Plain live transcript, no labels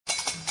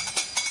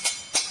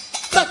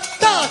Hello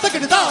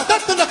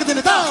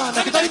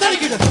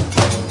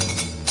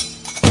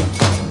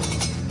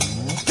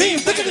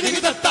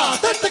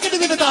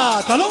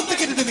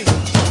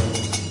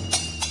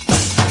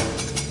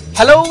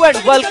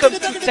and welcome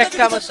to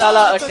Tekka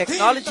Masala, a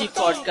technology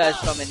podcast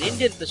from an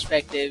Indian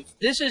perspective.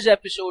 This is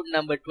episode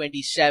number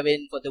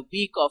 27 for the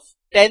week of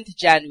 10th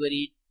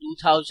January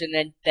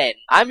 2010.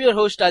 I'm your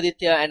host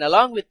Aditya, and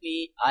along with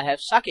me I have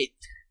Sakit.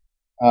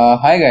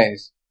 Hi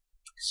guys.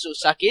 So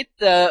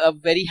Sakit, a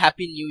very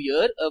happy new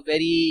year, a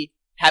very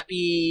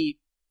happy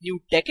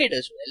new decade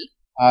as well.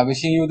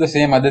 Wishing you the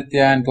same,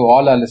 Aditya, and to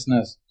all our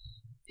listeners.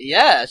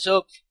 Yeah,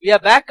 so we are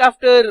back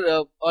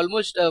after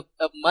almost a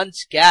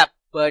month's gap,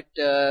 but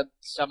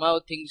somehow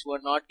things were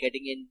not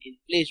getting in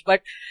place.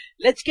 But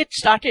let's get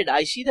started.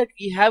 I see that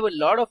we have a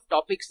lot of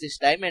topics this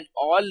time, and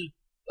all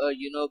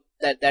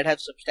that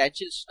have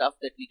substantial stuff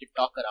that we can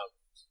talk around.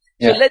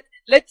 Yeah. So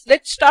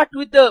let's start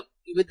with the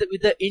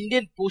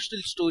Indian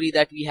postal story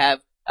that we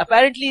have.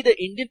 Apparently, the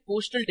Indian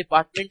Postal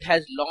Department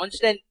has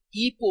launched an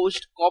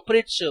e-post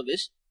corporate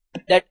service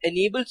that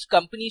enables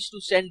companies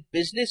to send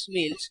business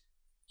mails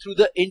through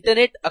the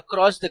internet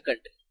across the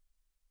country.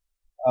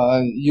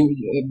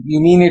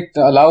 You mean it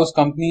allows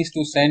companies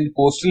to send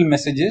postal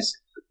messages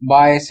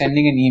by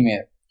sending an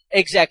email?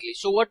 Exactly.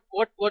 So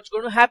what's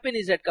going to happen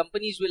is that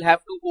companies will have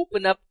to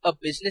open up a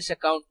business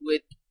account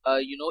with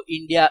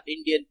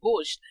Indian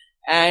Post,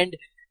 and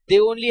they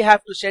only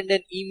have to send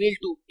an email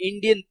to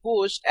Indian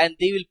Post, and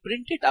they will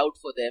print it out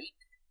for them,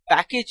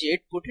 package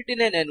it, put it in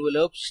an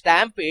envelope,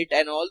 stamp it,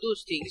 and all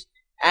those things,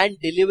 and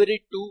deliver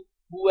it to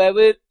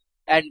whoever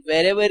and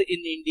wherever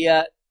in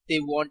India they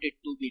want it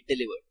to be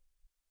delivered.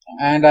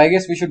 And I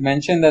guess we should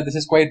mention that this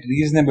is quite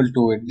reasonable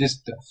to it.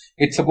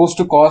 It's supposed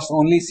to cost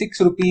only 6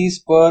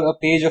 rupees per a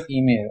page of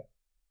email,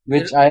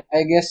 which I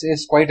guess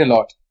is quite a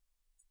lot.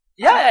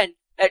 Yeah, and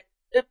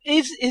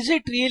is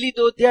it really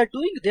though? They are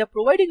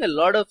providing a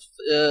lot of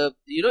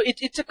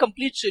it's a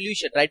complete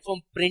solution, right?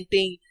 From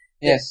printing,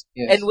 yes.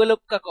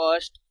 envelope ka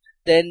cost,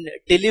 then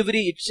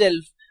delivery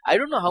itself. I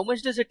don't know how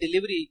much does a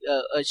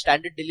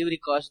standard delivery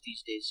cost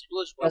these days. It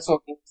was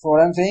so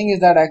what I'm saying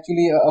is that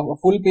actually a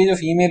full page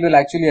of email will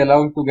actually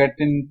allow you to get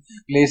in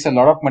place a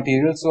lot of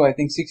material. So I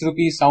think 6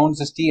 rupees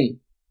sounds a steal.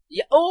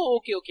 Yeah. Oh,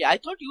 okay. I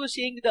thought you were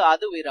saying the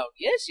other way around.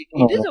 Yes, it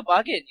is a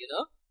bargain,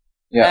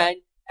 Yeah.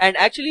 And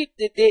actually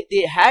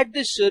they had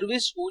this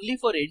service only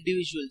for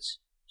individuals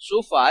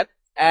so far,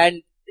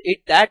 and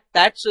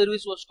that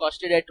service was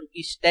costed at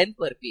rupees 10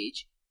 per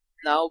page.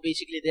 Now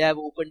basically they have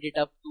opened it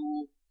up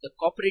to the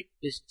corporate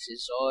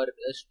businesses or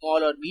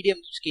small or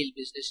medium scale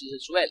businesses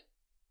as well.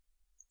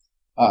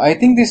 I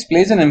think this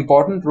plays an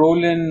important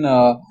role in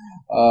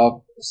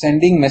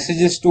sending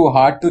messages to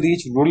hard to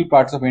reach rural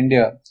parts of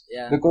India.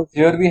 Yeah. Because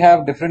here we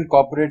have different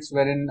corporates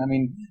wherein,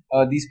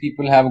 these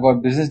people have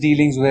got business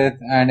dealings with,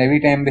 and every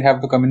time they have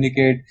to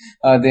communicate,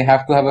 they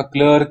have to have a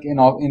clerk in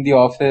the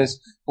office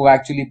who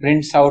actually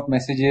prints out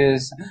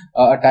messages,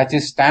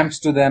 attaches stamps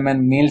to them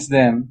and mails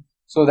them.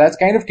 So that's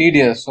kind of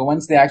tedious. So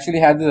once they actually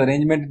have this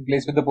arrangement in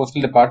place with the postal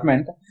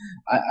department,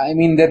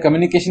 their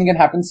communication can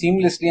happen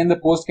seamlessly and the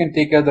post can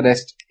take care of the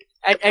rest.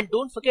 And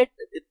don't forget,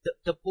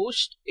 the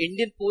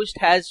Indian Post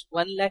has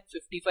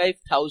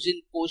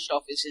 155,000 post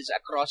offices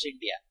across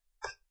India.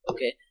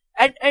 Okay.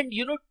 And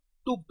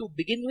to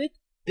begin with,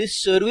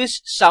 this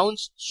service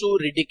sounds so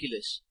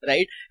ridiculous,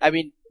 right?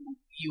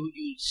 You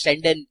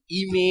send an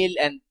email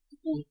and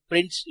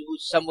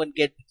someone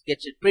gets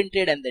it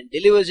printed and then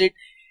delivers it.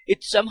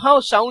 It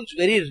somehow sounds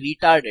very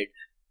retarded,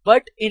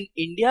 but in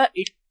India,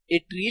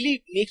 it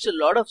really makes a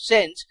lot of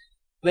sense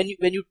when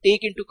you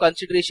take into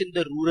consideration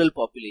the rural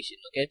population.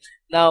 Okay,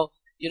 now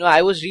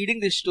I was reading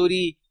this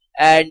story,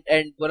 and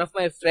one of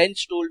my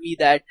friends told me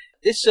that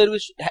this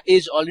service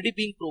is already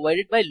being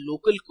provided by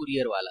local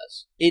courier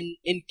walas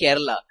in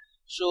Kerala.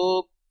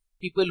 So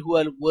people who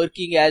are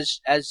working as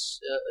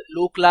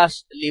low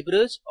class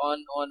laborers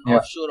on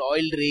offshore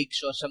oil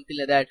rigs or something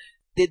like that.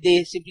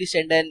 They simply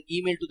send an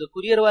email to the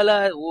courier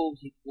wala, who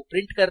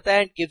print karta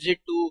hai and gives it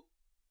to,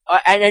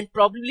 and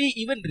probably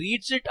even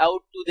reads it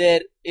out to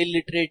their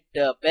illiterate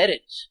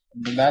parents.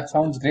 That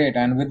sounds great.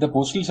 And with the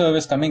postal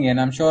service coming in,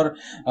 I'm sure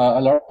a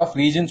lot of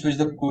regions which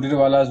the courier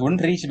walas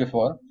wouldn't reach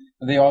before,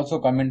 they also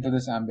come into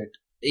this ambit.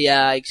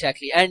 Yeah,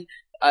 exactly. And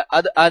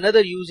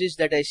another uses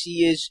that I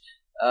see is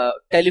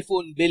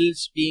telephone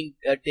bills being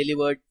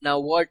delivered.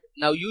 Now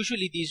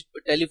usually these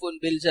telephone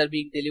bills are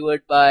being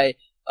delivered by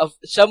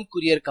some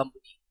courier company.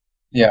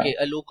 Yeah. Okay,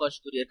 a low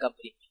cost courier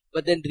company.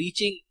 But then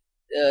reaching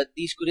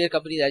these courier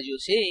companies, as you're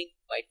saying,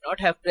 might not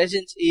have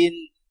presence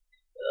in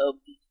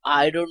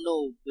I don't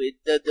know,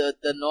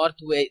 the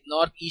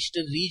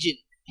northeastern region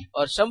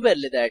or somewhere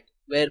like that,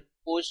 where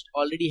Post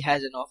already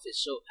has an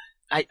office. So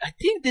I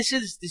think this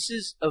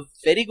is a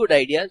very good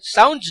idea.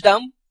 Sounds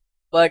dumb,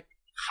 but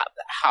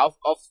of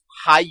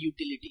high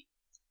utility.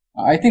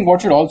 I think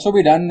what should also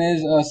be done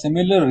is a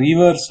similar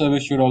reverse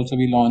service should also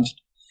be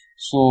launched.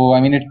 So,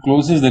 it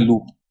closes the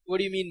loop. What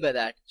do you mean by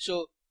that?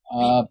 So,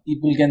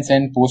 people can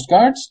send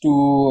postcards to,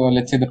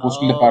 let's say, the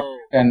postal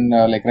department and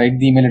write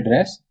the email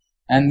address.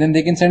 and then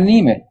they can send an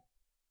email.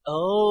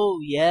 Oh,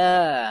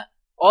 yeah.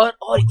 Or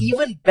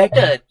even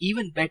better. You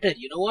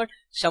know what?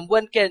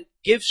 Someone can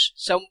give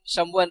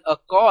someone a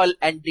call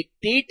and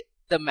dictate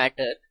the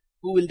matter,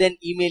 who will then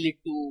email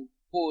it to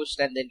post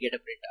and then get a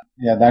printout.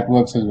 Yeah, that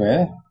works as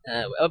well.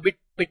 A bit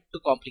too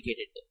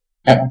complicated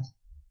Yeah.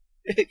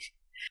 though.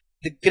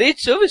 The great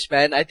service,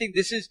 man. I think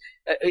this is,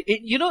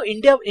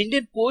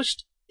 Indian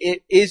Post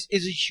is a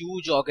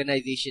huge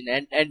organization,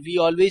 and we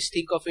always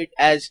think of it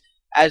as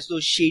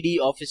those shady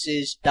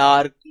offices,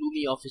 dark,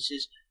 gloomy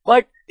offices.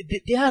 But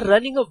they are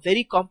running a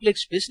very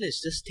complex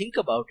business. Just think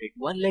about it.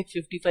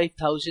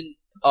 1,55,000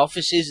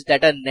 offices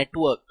that are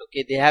networked.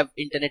 Okay, they have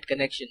internet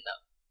connection now.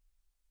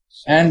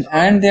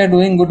 And they are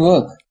doing good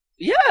work.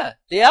 Yeah,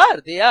 they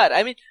are.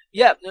 I mean,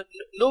 yeah,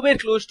 nowhere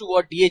close to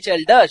what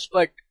DHL does,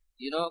 but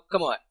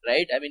come on,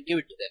 right? I mean, give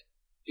it to them.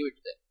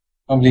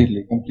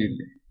 Completely.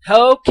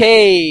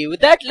 Okay,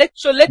 with that,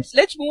 let's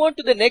move on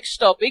to the next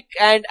topic,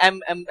 and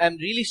I'm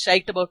really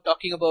psyched about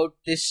talking about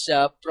this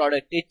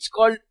product. It's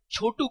called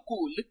Chotu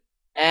Cool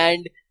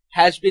and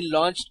has been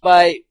launched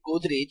by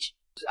Godrej.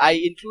 I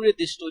included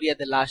this story at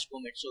the last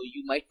moment, so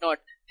you might not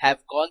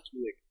have gone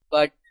through it,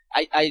 but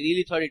I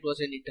really thought it was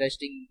an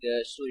interesting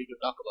story to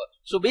talk about.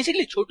 So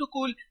basically, Chotu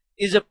Cool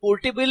is a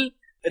portable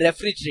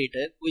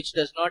refrigerator which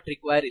does not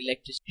require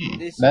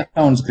electricity. That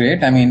sounds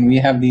great. I mean, we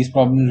have these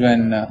problems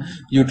when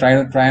you try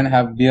and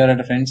have beer at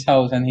a friend's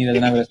house and he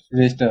doesn't have a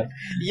refrigerator.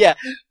 Yeah,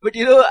 but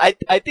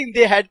I think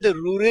they had the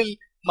rural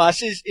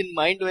masses in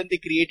mind when they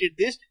created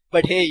this.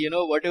 But hey,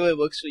 whatever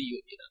works for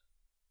you,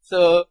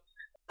 So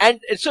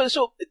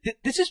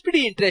this is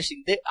pretty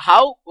interesting.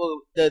 How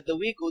the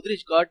way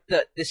Godrej got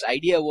this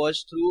idea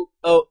was through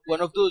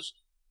one of those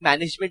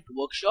management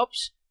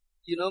workshops.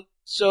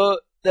 So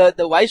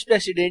the vice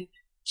president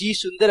G.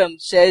 Sundaram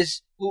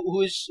says,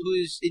 who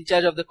is in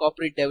charge of the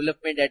corporate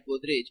development at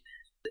Godrej,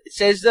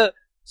 says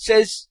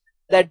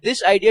that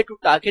this idea to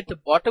target the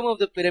bottom of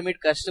the pyramid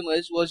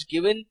customers was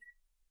given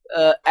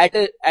at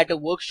a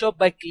workshop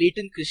by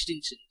Clayton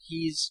Christensen.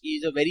 He's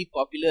a very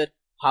popular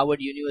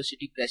Harvard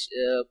University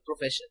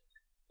professor.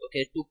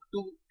 Okay,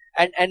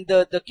 and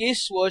the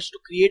case was to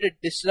create a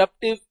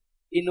disruptive,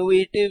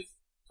 innovative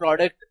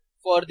product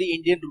for the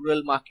Indian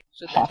rural market.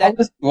 So how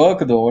does it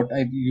work though?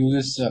 It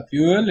uses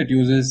fuel, it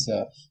uses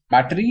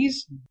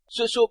batteries.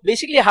 So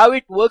basically how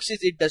it works is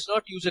it does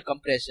not use a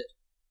compressor.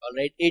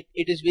 Alright, it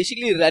is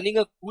basically running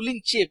a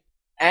cooling chip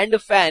and a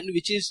fan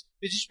which is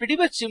pretty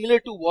much similar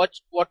to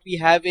what we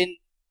have in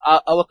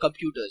our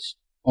computers.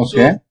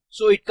 Okay.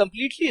 So it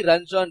completely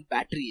runs on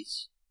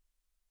batteries.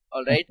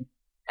 Alright.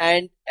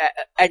 And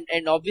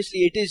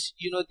obviously it is,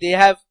 they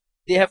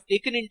have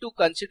taken into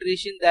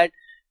consideration that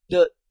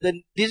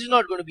this is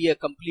not going to be a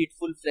complete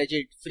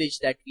full-fledged fridge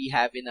that we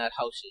have in our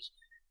houses.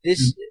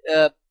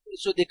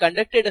 So they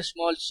conducted a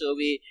small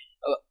survey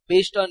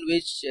based on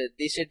which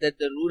they said that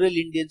the rural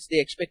Indians,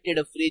 they expected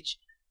a fridge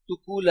to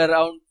cool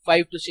around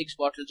 5 to 6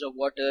 bottles of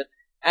water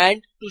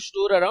and to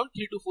store around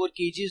 3 to 4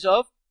 kgs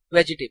of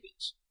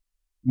vegetables.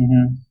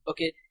 Mm-hmm.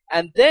 Okay,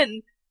 and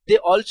then they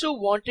also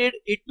wanted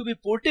it to be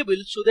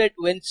portable so that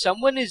when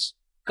someone is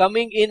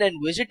coming in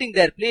and visiting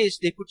their place,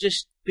 they could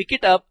just pick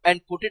it up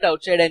and put it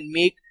outside and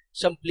make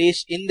some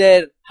place in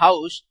their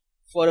house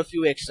for a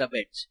few extra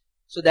beds.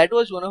 So that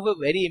was one of the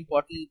very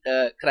important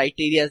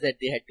criteria that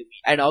they had to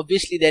meet. And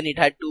obviously then it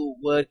had to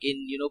work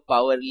in,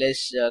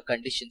 powerless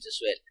conditions as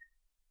well.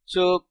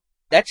 So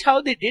that's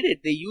how they did it.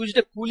 They used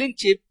a cooling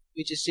chip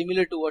which is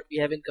similar to what we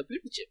have in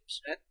computer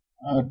chips.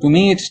 Right? To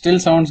me, it still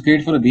sounds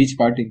great for a beach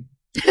party.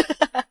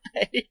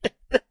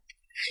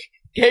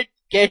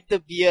 Get the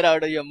beer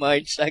out of your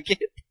mind, Saket.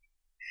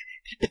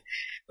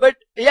 But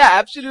yeah,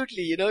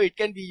 absolutely, it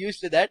can be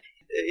used for that.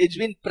 It's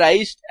been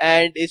priced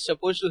and is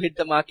supposed to hit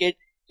the market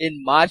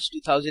in March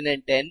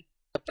 2010.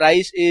 The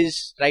price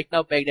is right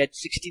now pegged at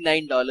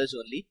 $69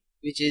 only,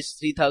 which is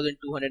 $3,250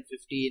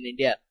 in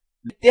India.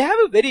 They have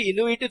a very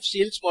innovative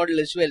sales model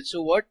as well.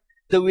 So what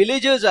the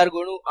villagers are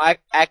going to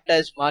act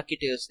as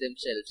marketers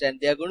themselves, and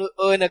they are going to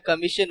earn a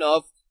commission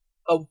of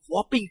a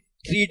whopping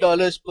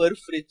 $3 per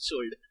fridge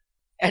sold.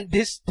 And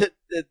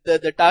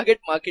the target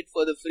market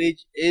for the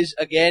fridge is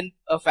again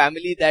a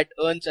family that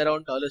earns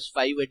around $5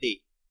 a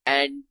day.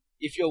 And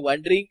if you're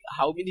wondering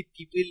how many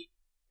people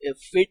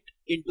fit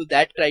into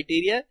that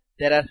criteria,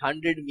 there are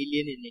 100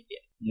 million in India.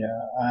 Yeah,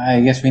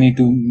 I guess we need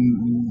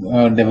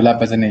to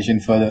develop as a nation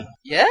further.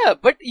 Yeah,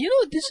 but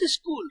this is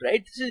cool,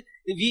 right? This is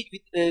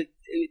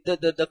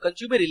the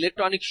Consumer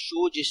Electronics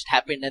Show just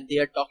happened, and they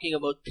are talking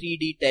about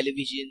 3D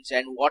televisions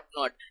and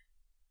whatnot.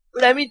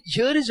 But I mean,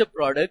 here is a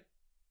product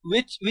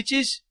which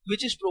is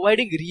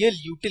providing real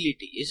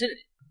utility, isn't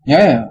it?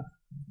 Yeah.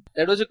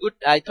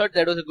 I thought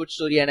that was a good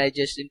story, and I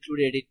just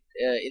included it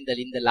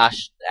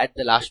at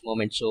the last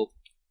moment. So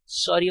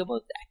sorry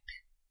about that.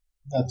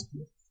 That's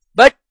good.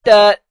 But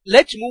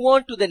let's move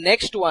on to the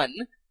next one,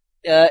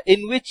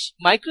 in which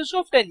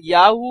Microsoft and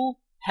Yahoo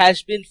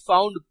has been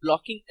found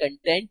blocking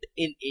content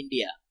in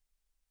India.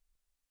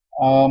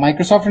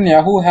 Microsoft and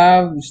Yahoo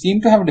have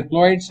seem to have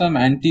deployed some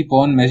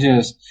anti-porn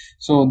measures.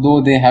 So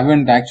though they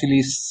haven't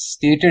actually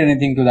stated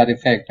anything to that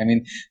effect, I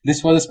mean,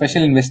 this was a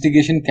special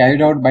investigation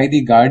carried out by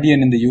the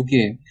Guardian in the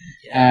UK,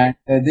 Yeah.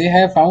 and they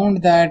have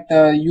found that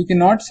you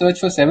cannot search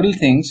for several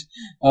things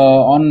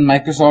on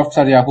Microsoft's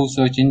or Yahoo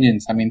search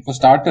engines. I mean, for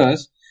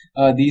starters,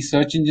 these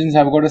search engines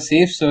have got a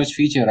safe search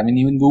feature. I mean,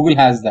 even Google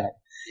has that.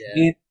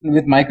 Yeah.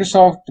 With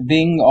Microsoft,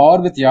 Bing,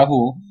 or with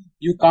Yahoo,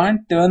 you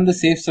can't turn the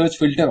safe search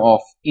filter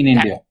off in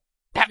India.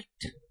 Damn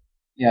it.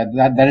 Yeah,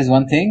 that is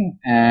one thing,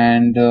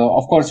 and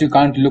of course you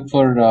can't look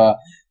for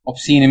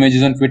obscene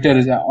images on Twitter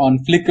on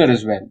Flickr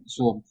as well.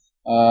 So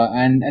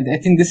and I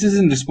think this is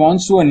in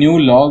response to a new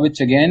law which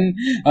again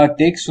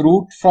takes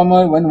root from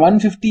a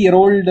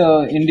 150-year-old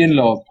Indian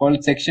law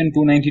called Section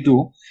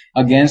 292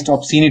 against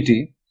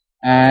obscenity.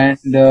 And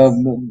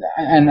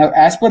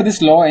as per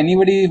this law,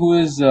 anybody who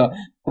is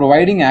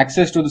providing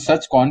access to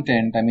such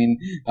content, I mean,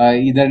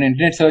 either an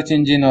internet search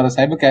engine or a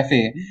cyber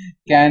cafe,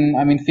 can,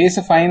 I mean, face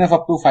a fine of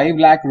up to 5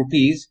 lakh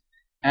rupees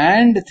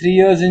and 3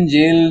 years in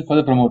jail for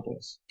the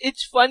promoters.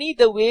 It's funny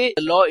the way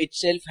the law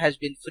itself has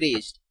been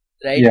phrased,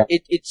 right? Yeah.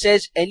 It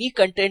says any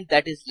content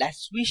that is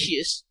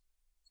lascivious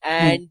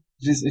and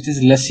It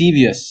is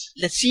lascivious.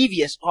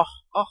 lascivious,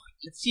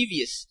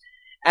 lascivious,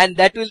 and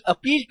that will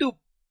appeal to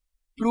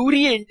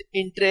prurient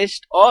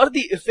interest, or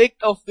the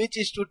effect of which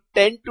is to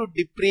tend to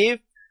deprave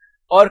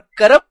or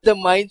corrupt the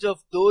minds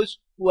of those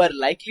who are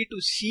likely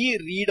to see,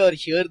 read, or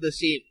hear the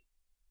same.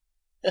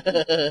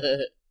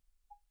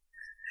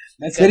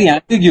 That's very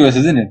ambiguous,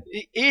 isn't it?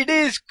 It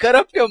is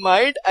corrupt your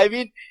mind. I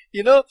mean,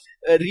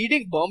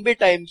 reading Bombay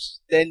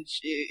Times then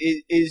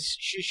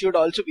should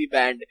also be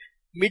banned.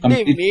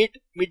 Midday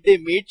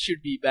Mate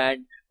should be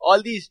banned.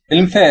 All these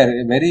Filmfare,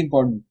 very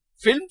important.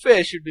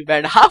 Filmfare should be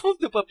banned. Half of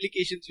the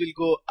publications will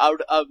go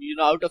out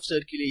of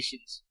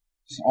circulations.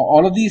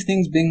 All of these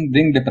things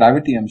bring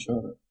depravity, I'm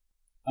sure.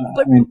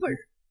 But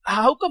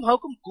how come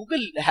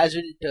Google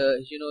hasn't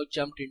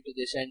jumped into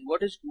this, and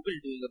what is Google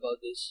doing about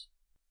this?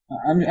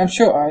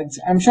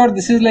 I'm sure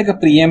this is like a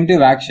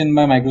preemptive action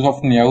by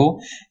Microsoft and Yahoo.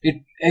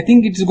 I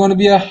think it's going to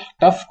be a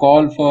tough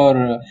call for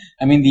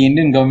the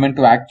Indian government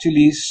to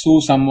actually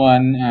sue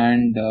someone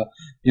and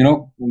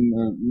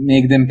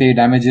make them pay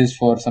damages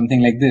for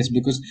something like this,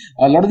 because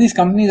a lot of these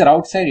companies are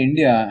outside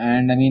India,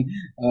 and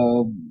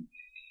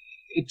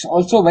it's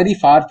also very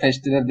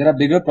far-fetched. There are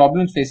bigger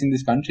problems facing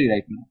this country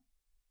right now.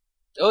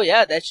 Oh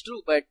yeah, that's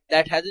true, but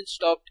that hasn't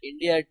stopped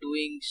India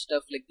doing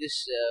stuff like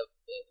this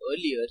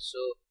earlier. So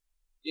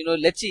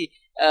let's see.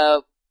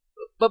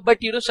 But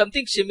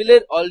something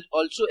similar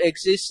also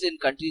exists in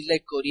countries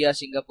like Korea,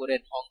 Singapore,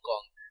 and Hong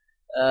Kong,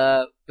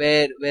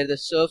 where the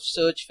safe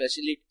search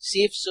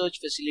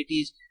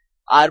facilities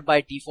are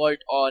by default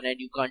on, and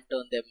you can't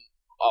turn them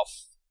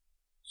off.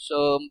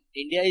 So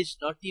India is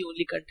not the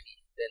only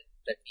country. Then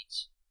that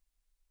means,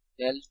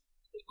 well,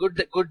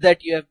 good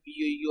that you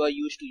are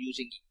used to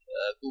using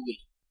Google.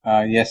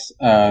 Yes,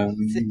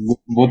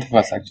 both of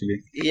us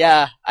actually.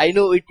 Yeah, I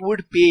know it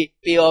would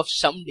pay off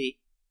someday.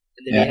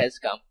 The day has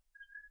come.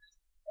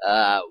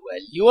 Well,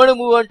 you want to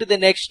move on to the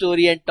next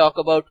story and talk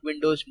about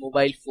Windows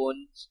mobile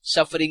phones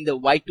suffering the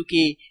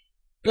Y2K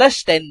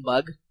plus 10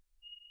 bug.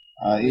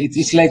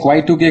 It's like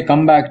Y2K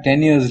comeback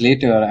 10 years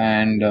later,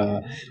 and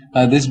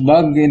this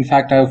bug, in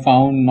fact, I've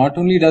found not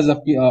only does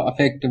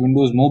affect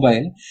Windows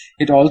Mobile,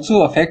 it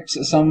also affects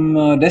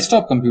some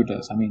desktop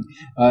computers. I mean,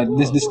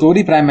 this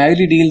story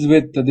primarily deals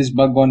with this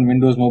bug on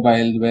Windows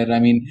Mobile, where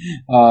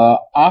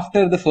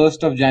after the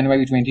 1st of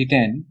January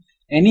 2010,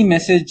 any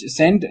message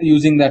sent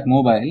using that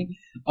mobile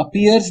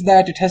appears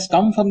that it has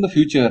come from the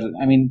future.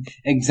 I mean,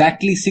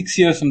 exactly 6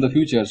 years from the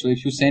future. So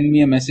if you send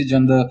me a message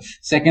on the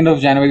 2nd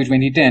of January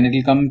 2010, it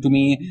will come to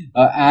me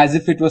as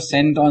if it was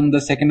sent on the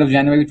 2nd of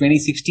January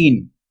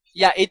 2016.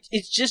 Yeah,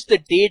 it's just the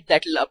date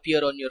that will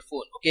appear on your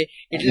phone, okay?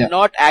 It will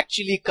not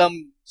actually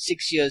come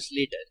 6 years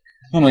later.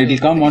 No, it will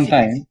come on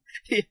time.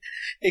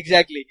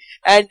 Exactly.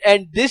 And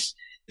this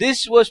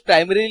was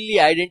primarily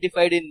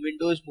identified in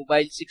Windows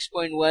Mobile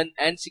 6.1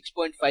 and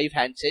 6.5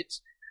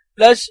 handsets,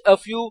 plus a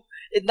few.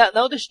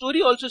 Now the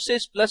story also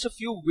says plus a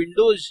few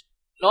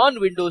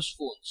non-Windows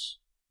phones.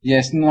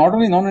 Yes, not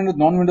only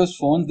non-Windows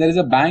phones. There is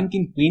a bank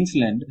in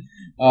Queensland,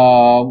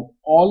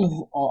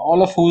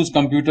 all of whose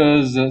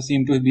computers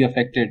seem to be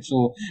affected.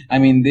 So, I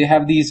mean, they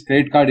have these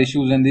credit card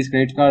issues, and these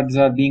credit cards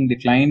are being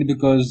declined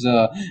because,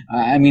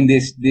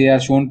 they are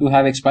shown to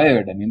have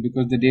expired. I mean,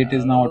 because the date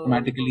is now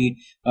automatically,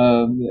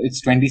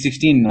 it's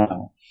 2016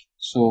 now.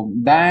 So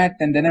that,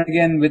 and then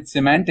again with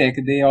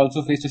Symantec, they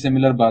also faced a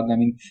similar bug. I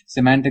mean,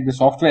 Symantec, the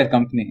software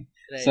company.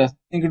 Right. So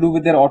something to do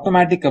with their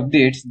automatic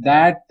updates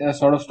that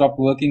sort of stopped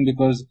working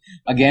because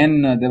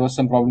again there was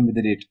some problem with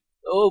the date.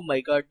 Oh my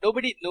God!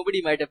 Nobody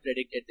might have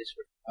predicted this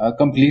one.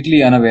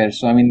 Completely unaware.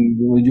 So I mean,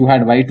 you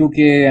had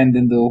Y2K and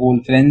then the whole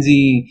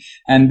frenzy,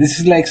 and this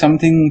is like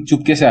something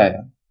chupke se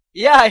aaya.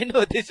 Yeah, I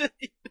know. This is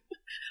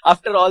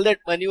after all that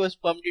money was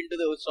pumped into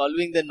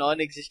solving the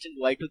non-existent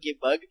Y2K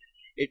bug,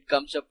 it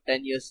comes up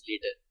 10 years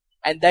later,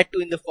 and that too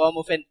in the form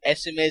of an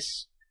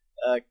SMS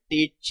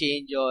date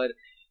change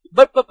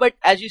but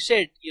as you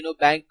said,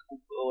 Bank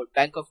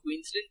of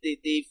Queensland,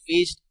 they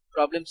faced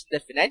problems in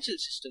their financial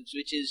systems,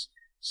 which is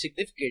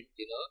significant.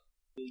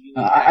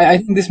 I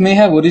think this may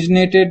have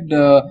originated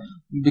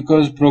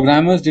because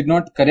programmers did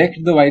not correct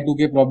the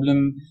Y2K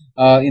problem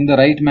in the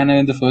right manner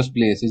in the first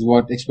place, is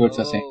what experts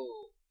are saying.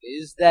 Oh,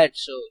 is that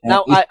so?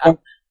 Yeah, Now,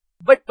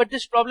 but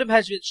this problem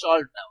has been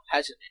solved now,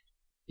 hasn't it?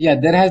 Yeah,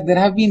 there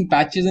have been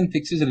patches and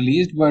fixes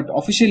released, but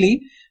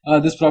officially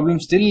this problem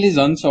still is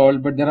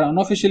unsolved. But there are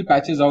unofficial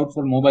patches out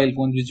for mobile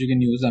phones which you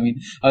can use. I mean,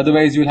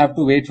 otherwise you'll have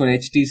to wait for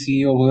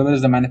HTC or whoever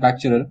is the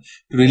manufacturer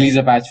to release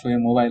a patch for your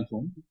mobile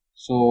phone.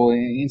 So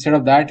instead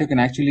of that, you can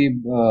actually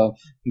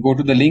go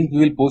to the link we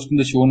will post in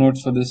the show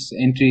notes for this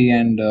entry,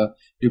 and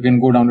you can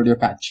go download your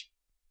patch.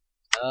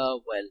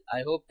 Well,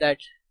 I hope that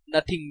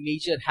nothing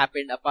major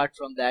happened apart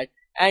from that.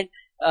 And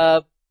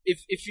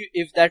if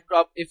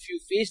you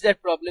face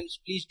that problems,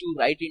 please do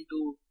write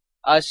into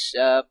us,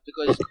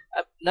 because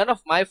none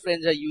of my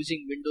friends are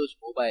using Windows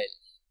Mobile.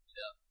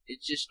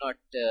 It's just not.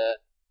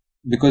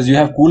 Because you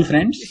have cool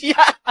friends.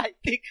 Yeah, I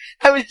think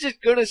I was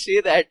just going to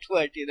say that,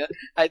 but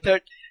I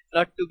thought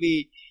not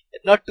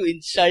to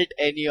insult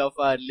any of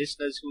our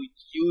listeners who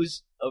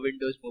use a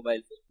Windows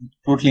Mobile phone.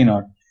 Totally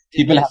not.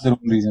 People have their own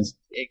reasons.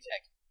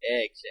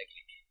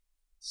 Exactly.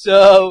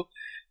 So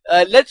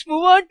let's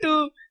move on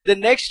to the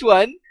next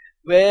one,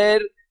 where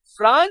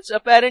France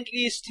apparently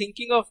is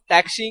thinking of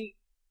taxing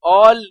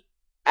all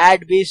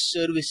ad-based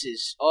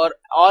services or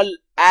all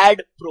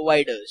ad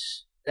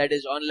providers, that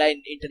is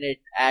online internet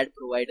ad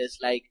providers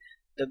like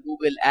the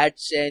Google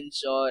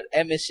AdSense or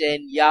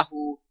MSN,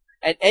 Yahoo,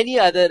 and any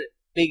other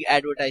big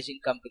advertising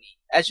company,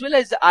 as well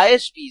as the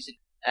ISPs.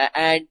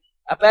 And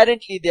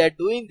apparently they are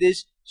doing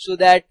this so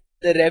that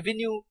the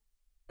revenue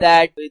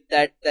that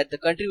the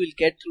country will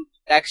get through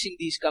taxing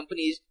these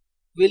companies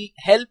will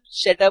help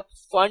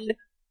fund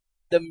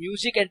the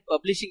music and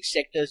publishing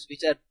sectors,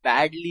 which are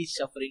badly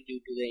suffering due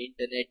to the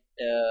internet,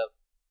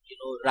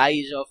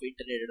 rise of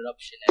internet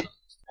adoption and all.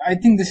 I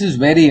think this is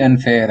very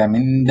unfair. I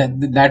mean,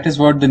 that is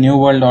what the new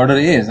world order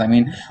is. I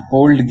mean,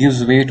 old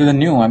gives way to the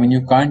new. I mean,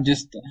 you can't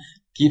just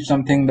keep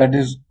something that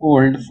is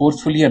old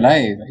forcefully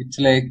alive. It's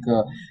like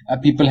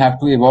people have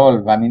to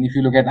evolve. I mean, if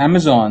you look at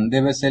Amazon,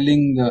 they were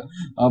selling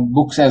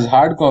books as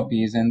hard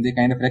copies, and they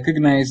kind of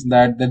recognized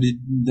that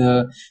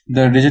the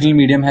digital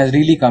medium has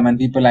really come, and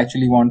people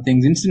actually want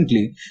things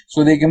instantly.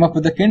 So they came up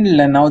with the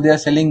Kindle, and now they are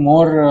selling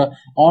more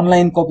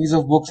online copies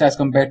of books as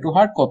compared to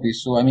hard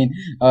copies. So I mean,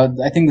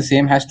 I think the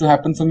same has to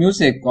happen for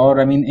music, or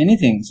I mean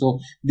anything. So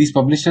these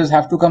publishers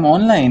have to come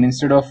online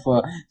instead of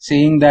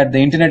saying that the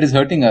internet is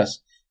hurting us.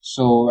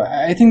 So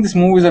I think this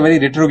move is a very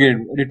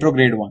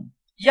retrograde one.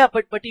 Yeah,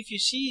 but if you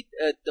see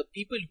the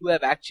people who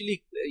have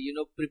actually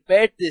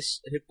prepared this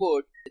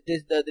report,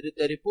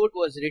 the report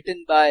was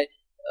written by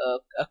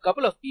a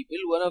couple of people.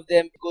 One of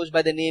them goes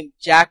by the name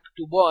Jacques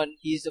Toubon.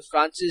 He is the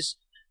France's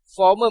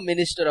former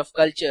Minister of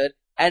Culture,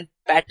 and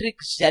Patrick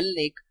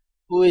Zelnick,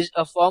 who is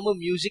a former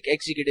music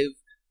executive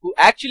who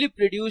actually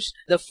produced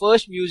the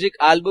first music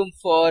album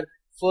for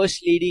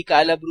First Lady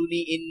Carla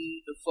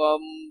Bruni from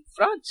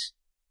France.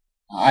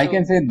 I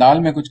can say dal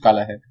mein kuch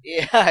kala hai.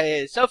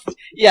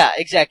 Yeah,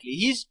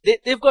 exactly.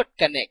 They've got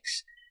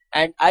connects,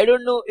 and I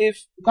don't know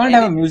if you can't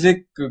have a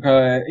music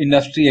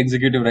industry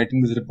executive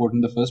writing this report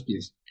in the first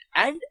place.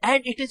 And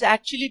it is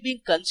actually being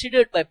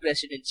considered by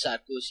President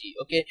Sarkozy.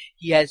 Okay,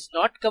 he has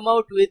not come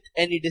out with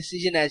any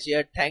decision as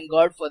yet. Thank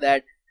God for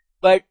that.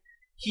 But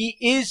he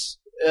is,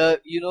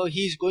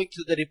 he's going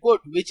through the report,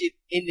 which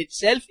in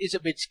itself is a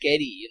bit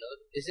scary,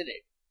 isn't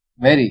it?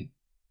 Very.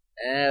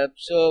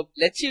 So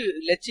let's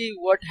see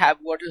what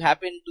will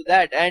happen to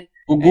that. And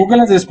Google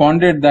has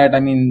responded that,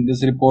 I mean,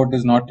 this report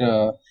is not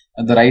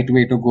the right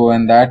way to go,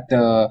 and that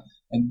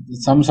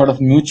some sort of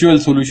mutual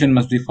solution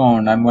must be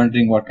found. I'm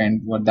wondering what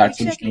that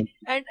solution is.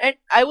 And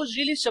I was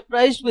really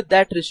surprised with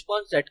that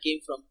response that came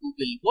from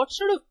Google. What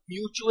sort of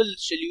mutual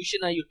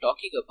solution are you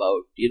talking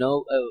about?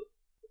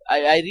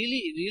 I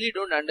really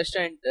don't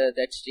understand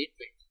that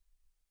statement.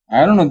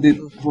 I don't know.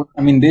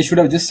 They should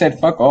have just said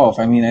 "fuck off."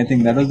 I mean, I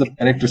think that was the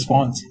correct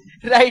response.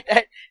 Right,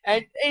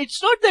 and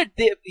it's not that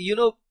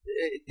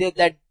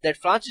that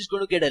France is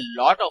going to get a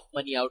lot of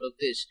money out of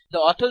this. The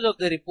authors of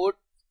the report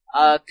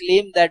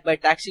claim that by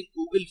taxing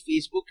Google,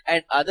 Facebook,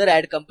 and other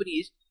ad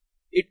companies,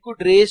 it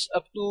could raise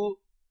up to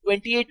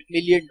 $28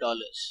 million.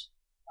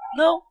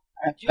 Now,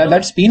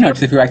 that's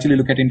peanuts if you actually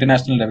look at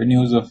international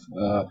revenues of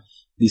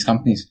these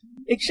companies.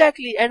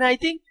 Exactly, and I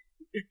think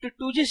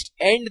to just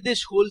end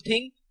this whole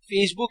thing,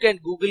 Facebook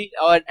and Google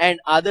and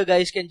other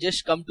guys can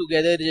just come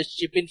together, just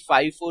chip in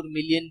 4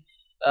 million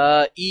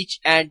each,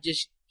 and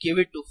just give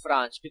it to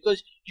France,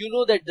 because you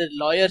know that the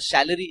lawyer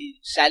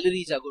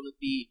salaries are going to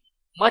be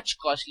much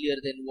costlier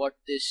than what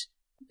this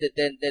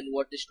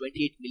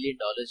 $28 million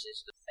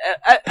is.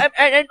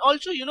 And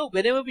also,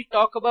 whenever we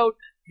talk about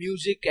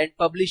music and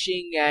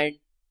publishing and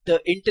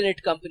the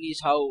internet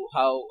companies, how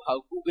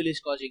Google is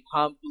causing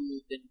harm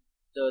to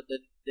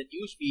the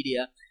news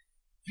media,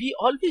 we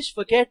always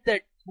forget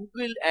that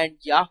Google and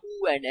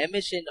Yahoo and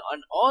MSN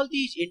and all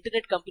these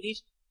internet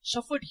companies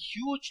suffered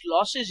huge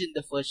losses in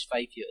the first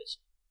 5 years.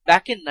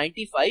 Back in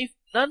 95,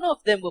 none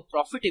of them were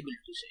profitable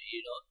to say,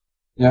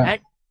 Yeah.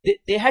 and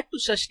they had to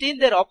sustain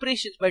their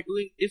operations by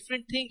doing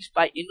different things,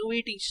 by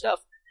innovating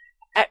stuff.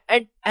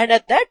 And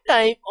at that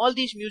time, all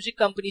these music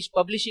companies,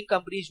 publishing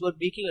companies were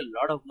making a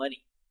lot of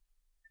money.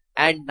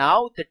 And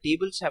now the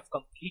tables have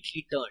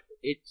completely turned.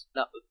 It's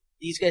now,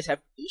 these guys have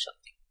to do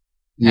something.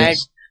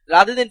 Yes. And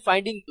rather than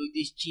doing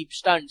these cheap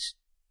stunts,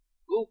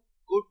 go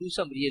do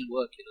some real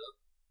work,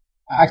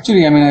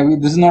 Actually,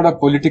 this is not a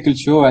political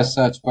show as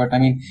such, but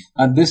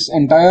this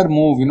entire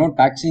move,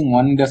 taxing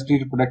one industry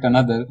to protect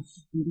another,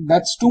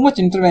 that's too much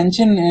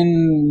intervention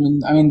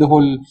in, the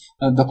whole,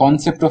 the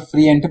concept of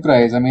free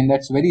enterprise.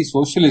 That's very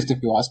socialist,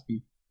 if you ask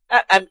me.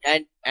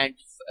 And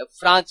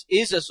France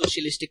is a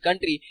socialistic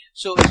country,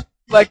 so,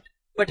 but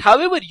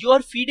however, you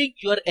are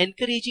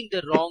encouraging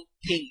the wrong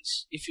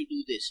things if you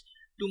do this.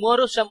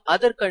 Tomorrow, some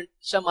other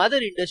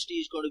industry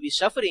is going to be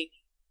suffering,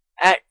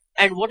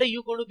 and what are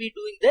you going to be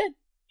doing then?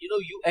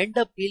 You end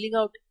up bailing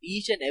out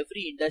each and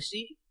every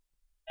industry.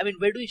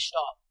 Where do we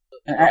stop?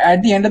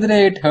 At the end of the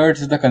day, it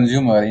hurts the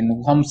consumer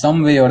in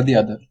some way or the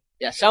other.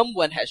 Yeah,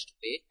 someone has to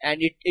pay,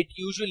 and it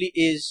usually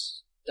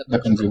is the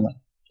consumer.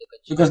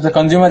 Because the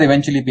consumer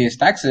eventually pays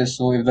taxes,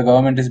 so if the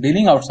government is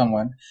bailing out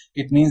someone,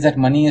 it means that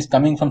money is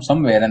coming from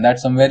somewhere, and that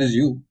somewhere is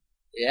you.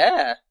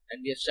 Yeah,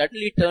 and we have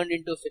suddenly turned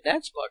into a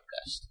finance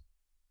podcast.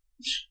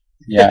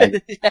 Yeah.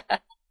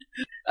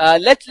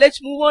 Let's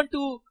move on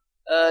to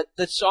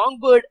the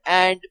Songbird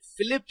and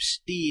Philips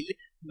deal,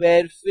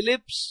 where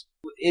Philips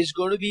is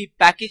going to be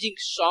packaging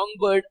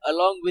Songbird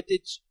along with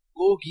its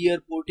Go Gear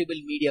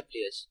portable media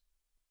players.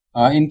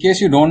 In case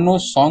you don't know,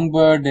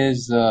 Songbird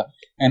is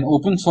an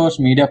open source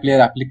media player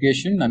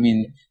application.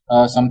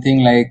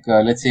 Something like,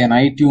 let's say, an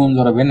iTunes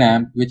or a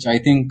Winamp, which I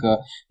think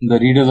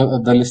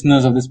the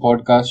listeners of this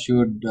podcast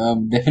should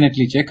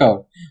definitely check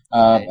out.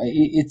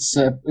 It's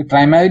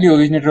primarily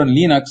originated on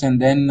Linux,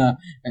 and then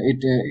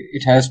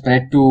it has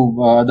spread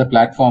to other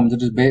platforms.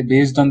 It is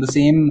based on the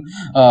same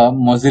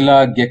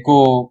Mozilla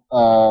Gecko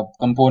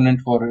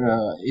component for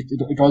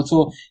it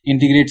also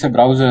integrates a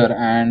browser,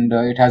 and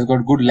it has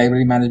got good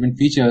library management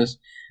features.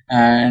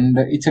 And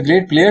it's a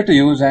great player to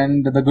use.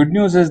 And the good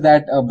news is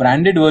that a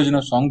branded version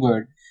of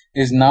Songbird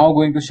is now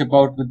going to ship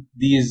out with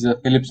these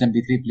Philips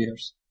MP3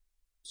 players.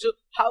 So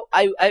how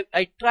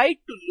I tried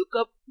to look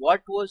up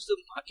what was the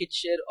market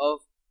share of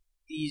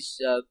these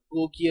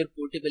Go Gear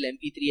portable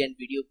MP3 and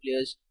video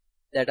players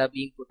that are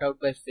being put out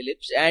by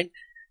Philips, and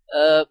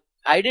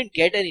I didn't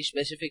get any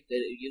specific,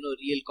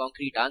 real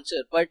concrete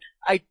answer. But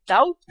I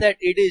doubt that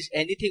it is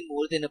anything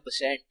more than 1%.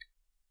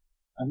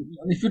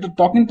 If you're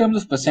talking in terms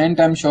of percent,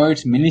 I'm sure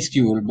it's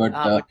minuscule, but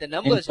the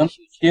numbers are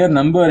huge. Sheer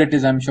number it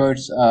is, I'm sure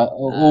it's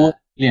over a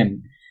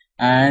million.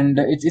 And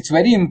it's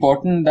very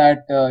important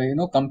that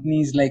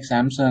companies like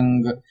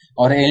Samsung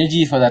or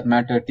LG, for that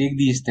matter, take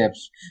these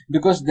steps,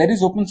 because there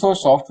is open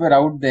source software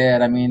out there,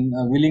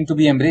 willing to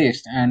be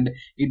embraced, and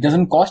it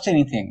doesn't cost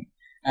anything.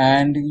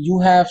 And you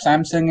have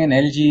Samsung and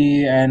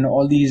LG and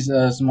all these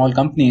small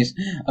companies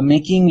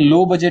making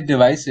low budget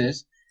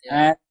devices.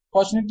 Yeah. And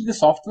fortunately, the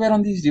software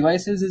on these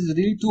devices is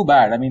really too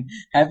bad.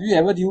 Have you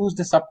ever used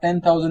the sub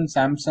 10,000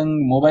 Samsung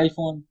mobile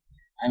phone?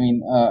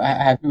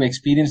 Have you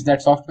experienced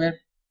that software?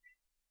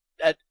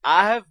 That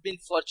I have been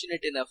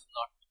fortunate enough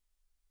not.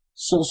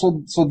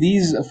 So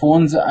these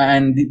phones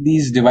and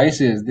these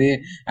devices,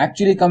 they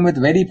actually come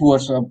with very poor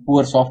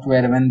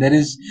software when there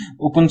is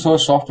open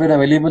source software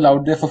available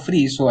out there for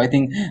free. So I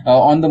think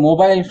on the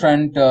mobile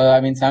front,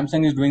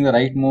 Samsung is doing the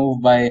right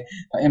move by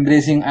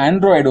embracing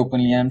Android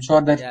openly. I'm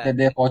sure that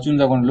their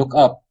fortunes are going to look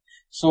up.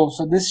 So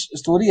this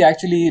story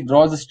actually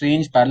draws a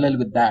strange parallel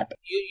with that.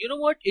 You know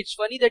what? It's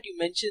funny that you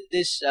mentioned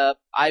this.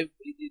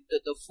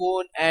 The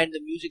phone and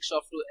the music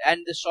software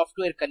and the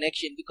software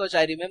connection, because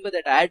I remember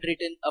that I had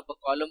written up a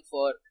column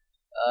for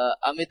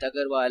Amit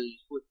Agarwal,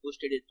 who had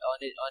posted it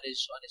on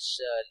his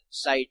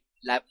site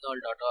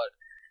labnol.org.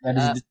 That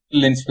is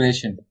digital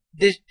inspiration.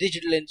 This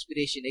digital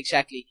inspiration,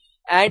 exactly.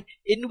 And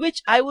in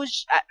which I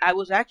was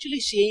actually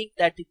saying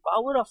that the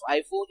power of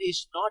iPhone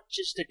is not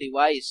just a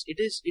device. It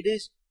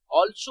is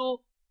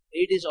also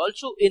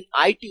in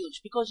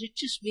iTunes, because it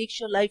just makes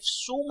your life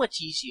so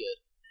much easier.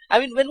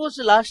 When was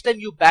the last time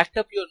you backed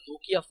up your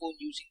Nokia phone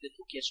using the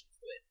Nokia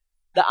software?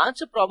 The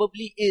answer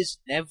probably is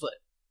never.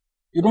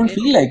 You don't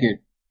feel like it.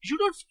 You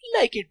don't feel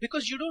like it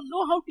because you don't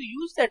know how to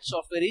use that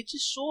software. It's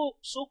just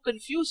so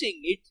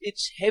confusing.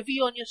 It's heavy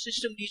on your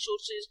system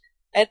resources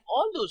and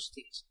all those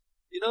things.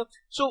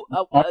 So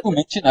not to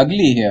mention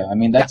ugly here.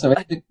 That's a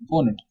very big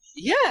component.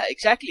 Yeah,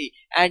 exactly.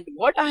 And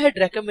what I had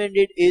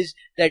recommended is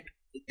that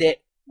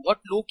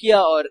what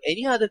Nokia or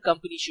any other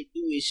company should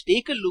do is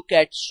take a look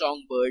at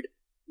Songbird,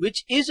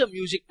 which is a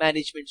music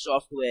management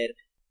software,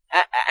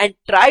 and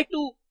try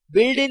to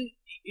build in.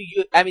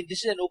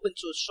 This is an open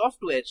source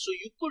software, so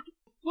you could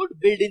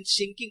build in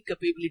syncing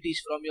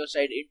capabilities from your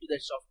side into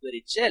that software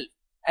itself,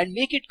 and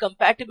make it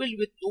compatible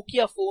with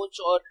Nokia phones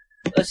or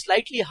a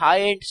slightly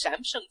high-end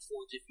Samsung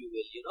phones, if you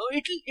will.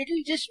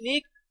 It'll just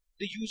make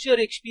the user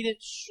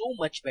experience so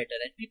much better,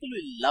 and people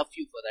will love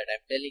you for that.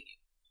 I'm telling you.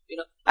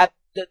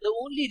 The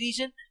only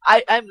reason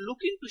I'm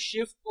looking to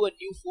shift to a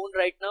new phone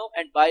right now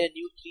and buy a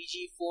new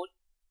 3G phone,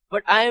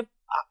 but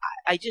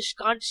I just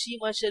can't see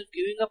myself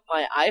giving up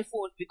my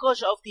iPhone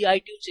because of the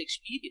iTunes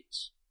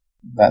experience.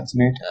 That's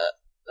great.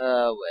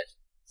 Well,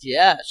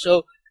 yeah.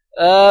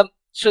 Um,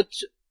 so, so,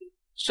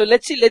 so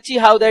let's see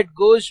how that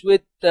goes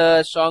with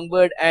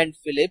Songbird and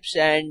Philips,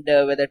 and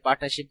where that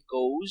partnership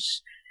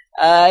goes.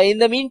 In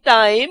the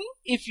meantime,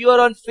 if you are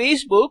on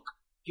Facebook,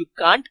 you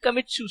can't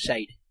commit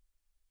suicide.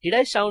 Did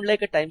I sound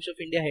like a Times of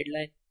India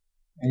headline?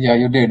 Yeah,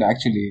 you did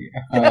actually.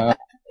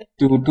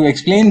 To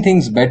explain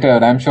things better,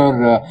 I'm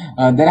sure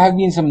there have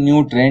been some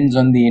new trends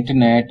on the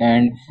internet,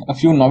 and a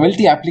few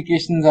novelty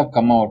applications have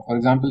come out. For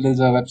example,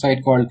 there's a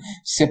website called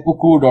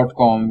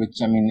seppuku.com,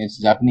 which I mean is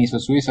Japanese for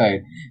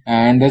suicide,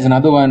 and there's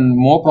another one,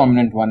 more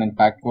prominent one in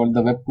fact, called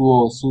the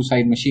Web2O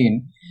suicide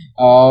machine,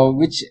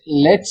 which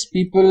lets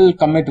people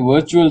commit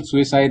virtual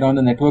suicide on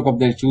the network of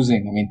their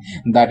choosing. I mean,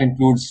 that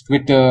includes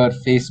Twitter,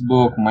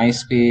 Facebook,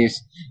 MySpace,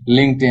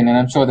 LinkedIn, and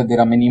I'm sure that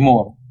there are many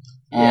more.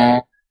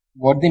 Yeah.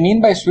 What they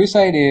mean by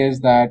suicide is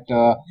that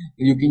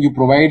you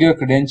provide your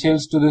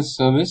credentials to this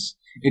service.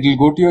 It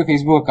will go to your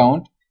Facebook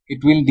account.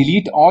 It will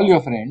delete all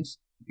your friends.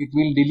 It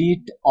will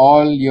delete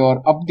all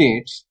your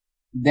updates.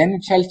 Then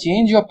it shall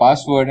change your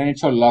password and it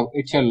shall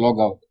log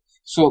out.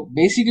 So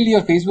basically,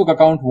 your Facebook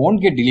account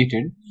won't get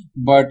deleted,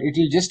 but it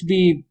will just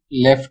be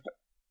left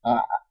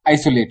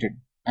isolated,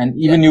 and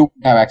even you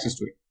have access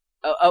to it.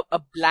 A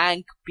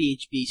blank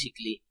page,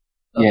 basically.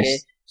 Okay.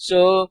 Yes.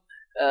 So,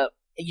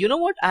 you know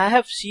what? I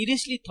have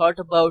seriously thought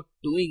about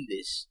doing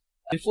this.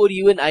 Before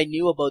even I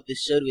knew about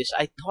this service,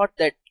 I thought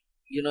that,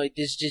 it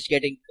is just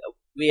getting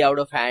way out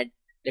of hand.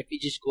 Let me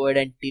just go ahead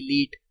and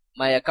delete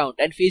my account.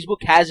 And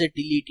Facebook has a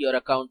delete your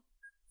account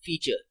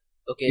feature.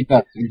 Okay.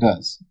 It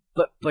does.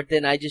 But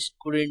then I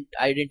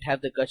didn't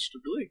have the guts to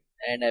do it.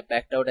 And I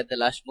backed out at the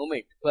last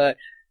moment. But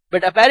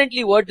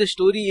apparently what the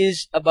story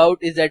is about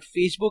is that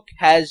Facebook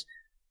has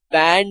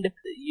banned,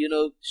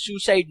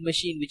 Suicide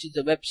Machine, which is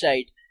the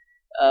website,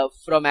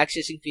 from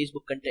accessing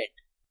Facebook content.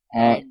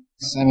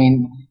 I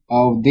mean,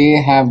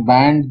 they have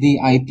banned the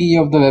IP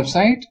of the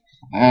website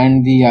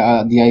and the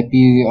IP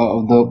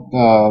of the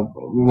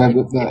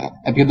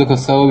IP of the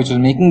server which was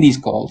making these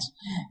calls,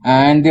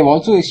 and they've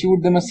also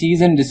issued them a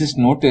cease and desist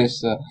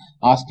notice,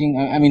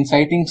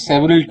 citing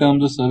several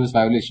terms of service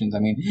violations. I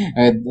mean,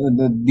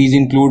 these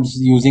includes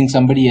using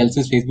somebody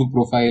else's Facebook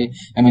profile.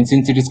 I mean,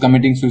 since it is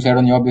committing suicide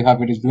on your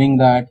behalf, it is doing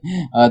that.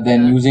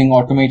 Then using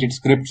automated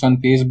scripts on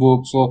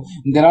Facebook. So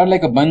there are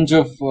like a bunch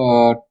of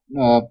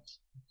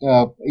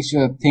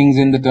things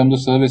in the terms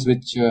of service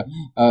which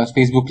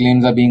Facebook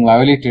claims are being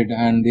violated,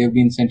 and they've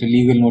been sent a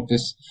legal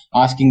notice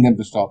asking them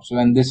to stop. So,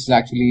 and this is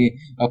actually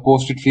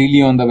posted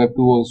freely on the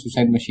Web2O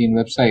Suicide Machine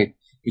website,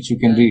 which you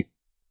can read.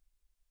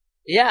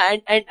 Yeah,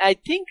 and I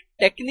think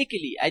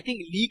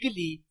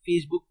legally,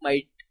 Facebook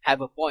might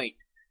have a point.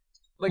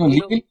 But no,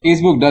 legally,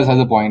 Facebook does have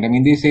a point. I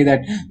mean, they say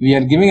that we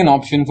are giving an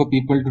option for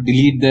people to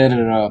delete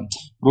their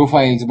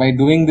profiles. By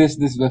doing this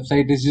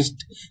website is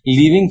just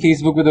leaving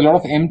Facebook with a lot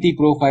of empty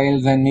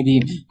profiles and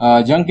maybe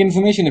junk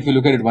information, if you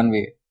look at it one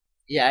way.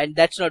 Yeah, and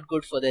that's not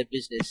good for their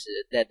business,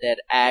 their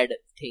ad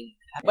thing.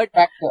 But in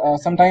fact,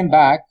 some time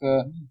back,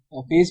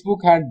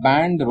 Facebook had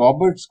banned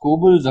Robert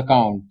Scoble's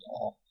account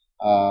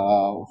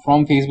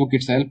from Facebook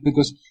itself,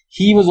 because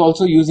he was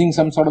also using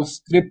some sort of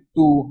script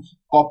to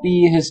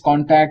copy his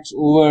contacts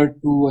over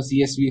to a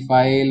CSV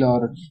file,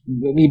 or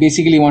he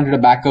basically wanted a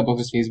backup of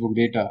his Facebook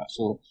data.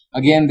 So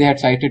again, they had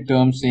cited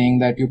terms saying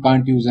that you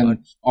can't use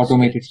an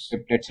automated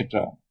script,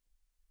 etc.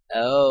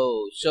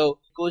 Oh, so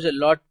it goes a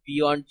lot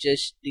beyond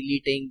just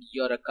deleting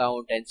your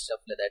account and stuff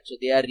like that. So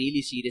they are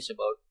really serious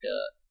about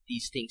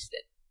these things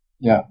then.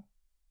 Yeah.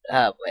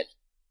 Well,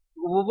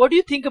 what do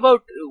you think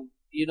about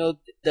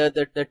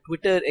the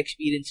Twitter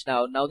experience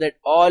now that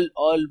all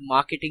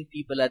marketing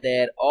people are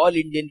there, all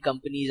Indian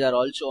companies are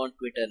also on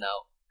Twitter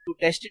now? To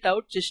test it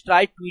out, just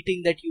try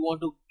tweeting that you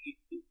want to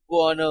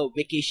go on a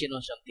vacation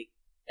or something,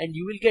 and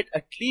you will get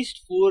at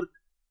least 4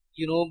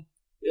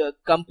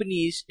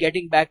 companies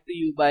getting back to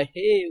you by,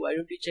 hey, why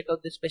don't you check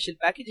out the special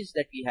packages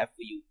that we have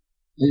for you?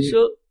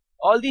 So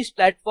all these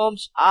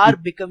platforms are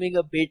becoming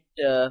a bit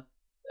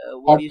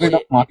hotbed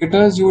of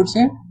marketers, you would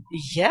say?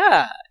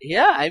 Yeah.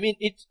 I mean,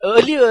 it's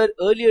earlier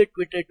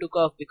Twitter took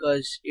off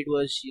because it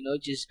was,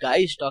 just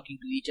guys talking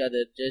to each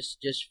other,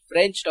 just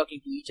friends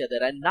talking to each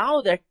other. And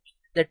now that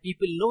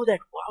people know that,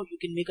 wow, you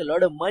can make a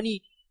lot of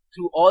money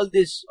through all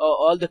this,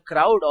 all the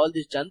crowd, all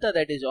this janta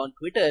that is on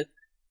Twitter,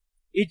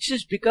 it's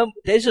just become,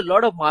 there's a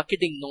lot of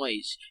marketing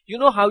noise. You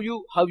know how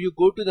you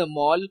go to the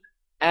mall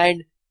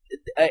and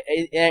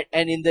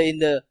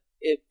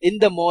in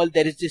the mall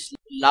there is this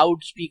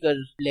loudspeaker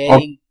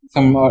blaring,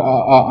 some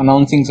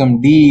announcing some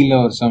deal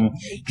or some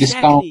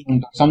discount or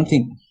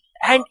something.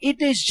 And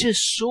it is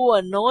just so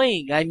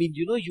annoying. I mean,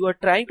 you are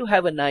trying to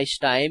have a nice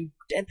time,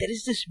 and there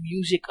is this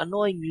music,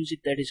 annoying music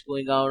that is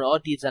going on, or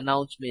these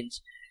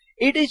announcements.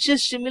 It is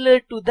just similar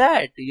to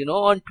that,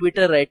 on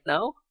Twitter right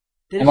now.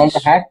 There And is all the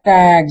this,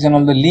 hashtags and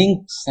all the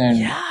links and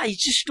yeah,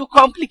 it's just too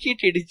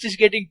complicated. It's just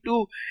getting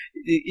too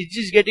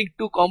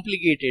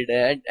complicated,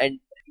 and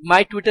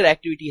my Twitter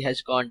activity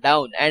has gone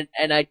down, and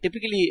I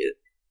typically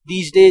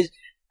these days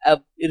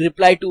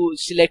reply to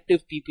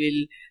selective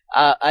people.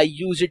 I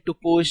use it to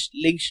post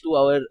links to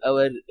our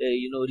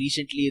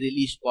recently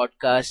released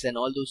podcasts and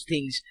all those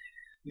things,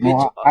 which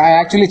no, I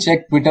actually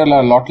check Twitter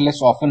a lot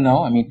less often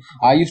now. I mean,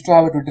 I used to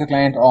have a Twitter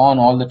client on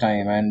all the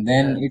time, and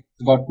then it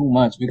got too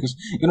much because,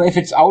 if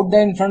it's out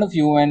there in front of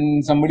you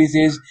and somebody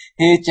says,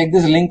 "Hey, check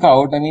this link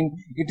out," I mean,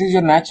 it is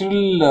your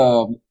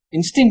natural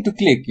instinct to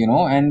click,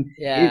 and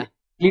yeah. it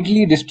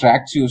completely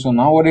distracts you. So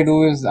now what I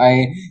do is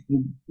I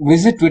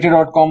visit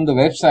twitter.com, the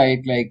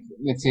website, like,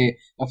 let's say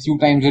a few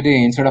times a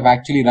day instead of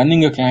actually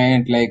running a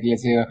client, like,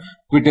 let's say a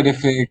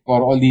Twitterific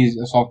or all these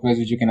softwares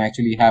which you can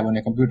actually have on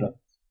your computer.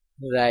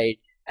 Right.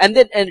 And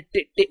then,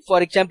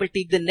 for example,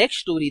 take the next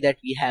story that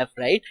we have,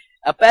 right?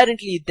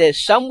 Apparently,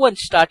 someone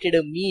started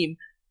a meme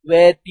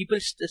where people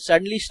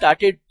suddenly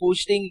started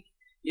posting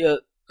uh,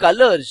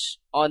 colors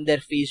on their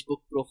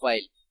Facebook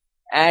profile.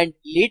 And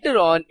later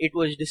on, it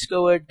was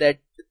discovered that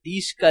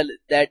these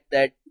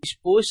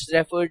posts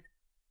referred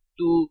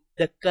to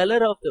the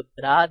color of the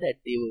bra that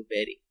they were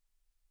wearing.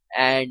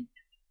 And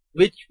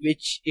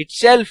which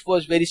itself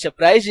was very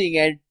surprising,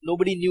 and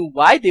nobody knew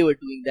why they were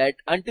doing that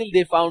until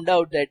they found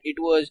out that it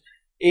was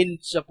in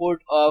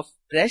support of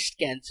breast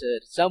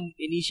cancer, some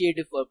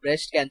initiative for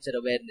breast cancer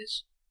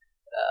awareness,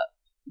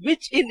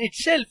 which in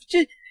itself,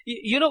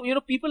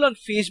 people on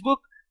Facebook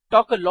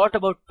talk a lot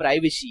about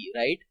privacy,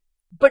 right?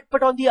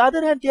 But on the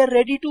other hand, they are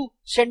ready to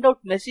send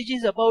out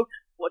messages about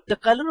what the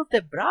color of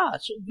their bra,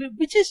 so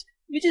which is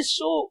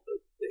so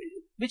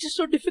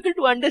difficult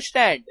to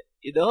understand,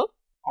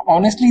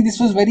 Honestly, this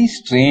was very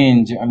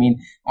strange. I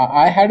mean,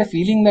 I had a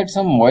feeling that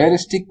some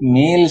voyeuristic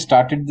male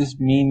started this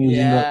meme using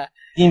a Yeah.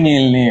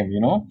 female name.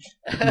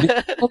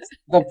 Because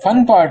the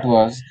fun part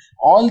was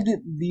all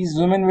these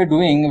women were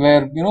doing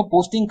were,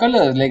 posting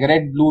colors like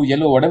red, blue,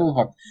 yellow, whatever the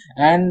fuck.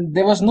 And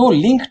there was no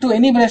link to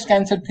any breast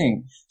cancer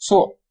thing.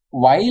 So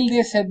while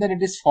they said that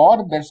it is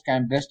for breast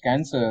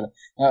cancer,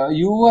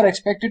 you were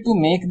expected to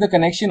make the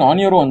connection on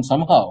your own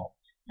somehow.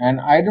 And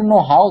I don't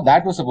know how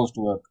that was supposed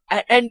to work.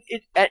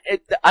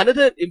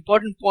 Another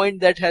important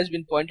point that has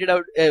been pointed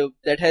out,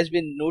 that has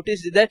been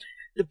noticed, is that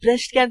the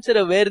breast cancer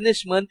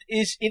awareness month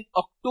is in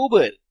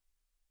October.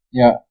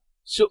 Yeah.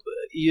 So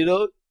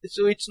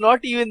so it's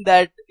not even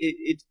that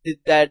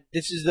that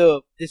this is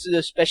a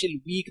special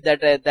week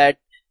that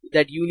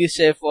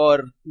UNICEF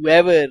or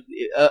whoever,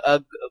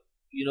 an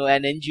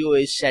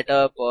NGO is set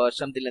up or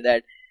something like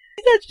that.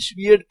 These are just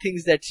weird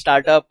things that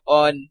start up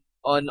on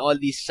all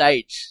these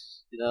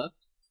sites.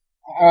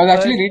 I was But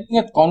actually reading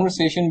a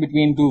conversation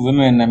between two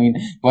women. I mean,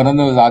 one of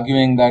them was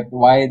arguing that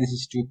why this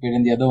is stupid,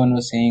 and the other one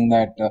was saying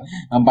that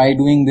by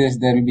doing this,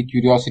 there will be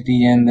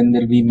curiosity, and then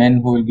there will be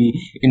men who will be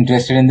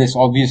interested in this,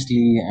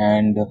 obviously,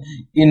 and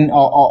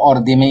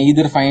or they may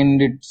either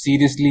find it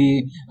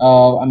seriously,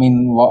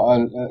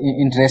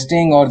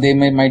 interesting, or they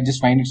might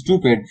just find it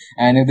stupid.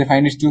 And if they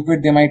find it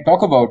stupid, they might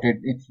talk about it.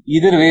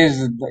 Either ways,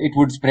 it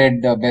would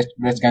spread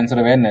breast cancer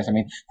awareness. I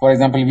mean, for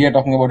example, we are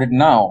talking about it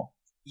now.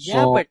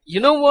 yeah, So but you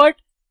know what?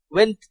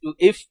 When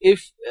if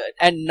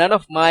and none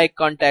of my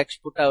contacts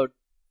put out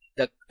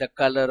the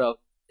color of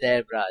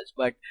their bras,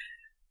 but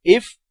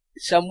if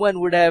someone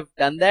would have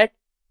done that,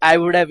 I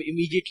would have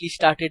immediately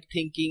started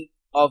thinking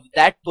of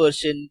that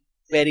person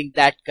wearing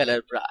that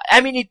color bra.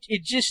 I mean,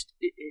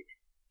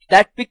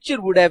 that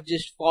picture would have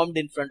just formed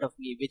in front of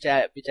me, which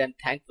I'm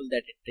thankful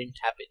that it didn't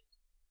happen.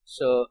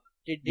 So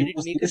did it make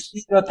us?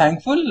 seriously you're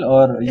thankful,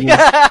 or you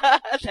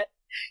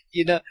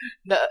you know,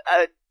 no,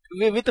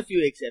 with a few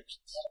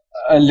exceptions.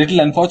 a little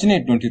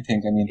unfortunate, don't you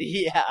think? I mean,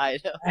 Yeah, I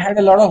know. I had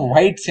a lot of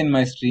whites in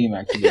my stream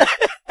actually.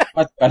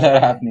 Much color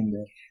happening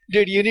there.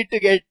 Dude, you need to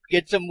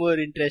get some more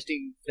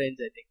interesting friends,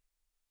 I think.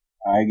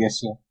 I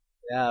guess so.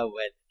 Yeah,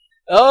 well.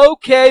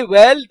 Okay,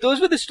 well,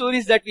 those were the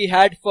stories that we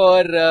had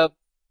for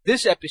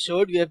this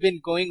episode. We have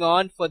been going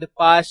on for the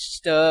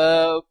past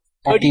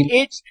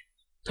 40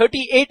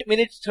 38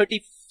 minutes,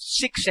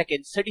 36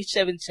 seconds,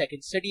 37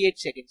 seconds, 38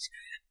 seconds.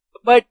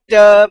 But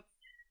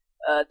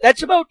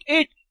that's about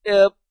it.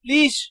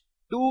 Please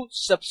do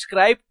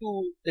subscribe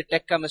to the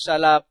Tekka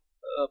Masala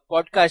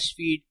podcast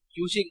feed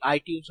using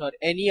iTunes or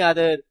any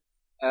other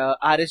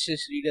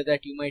RSS reader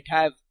that you might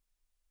have.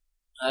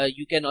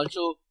 You can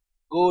also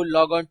go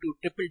log on to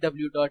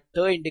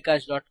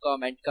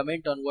www.theindicast.com and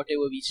comment on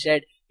whatever we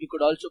said. You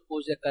could also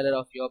post the color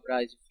of your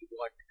bras if you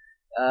want.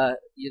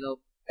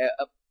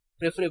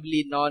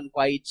 Preferably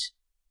non-whites.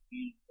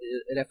 We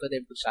refer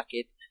them to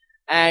Saket.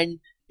 And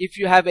if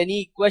you have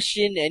any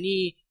question,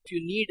 if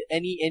you need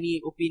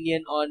any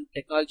opinion on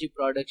technology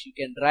products, you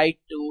can write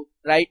to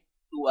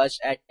us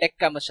at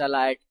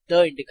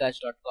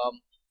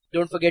tekkamasala@theindicast.com.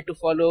 Don't forget to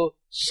follow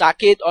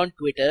Saket on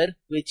Twitter,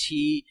 which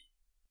he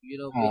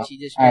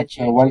just At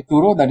mentioned.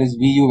 Vulturo, that is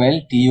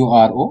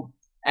VULTURO.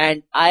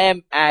 And I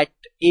am at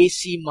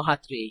AC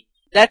Mahatre.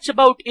 That's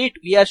about it.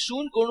 We are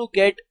soon going to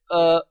get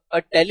a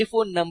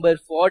telephone number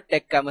for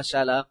Tekka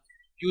Masala,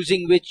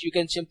 using which you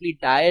can simply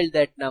dial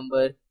that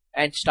number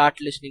and start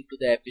listening to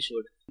the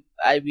episode.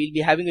 I will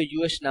be having a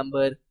US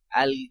number.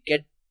 I'll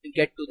get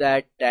to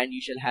that, and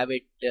you shall have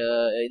it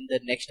in the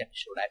next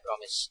episode, I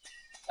promise.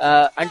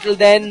 Until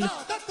then,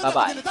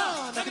 bye-bye.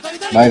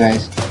 Bye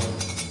guys.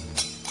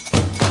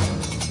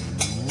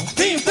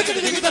 Team ticket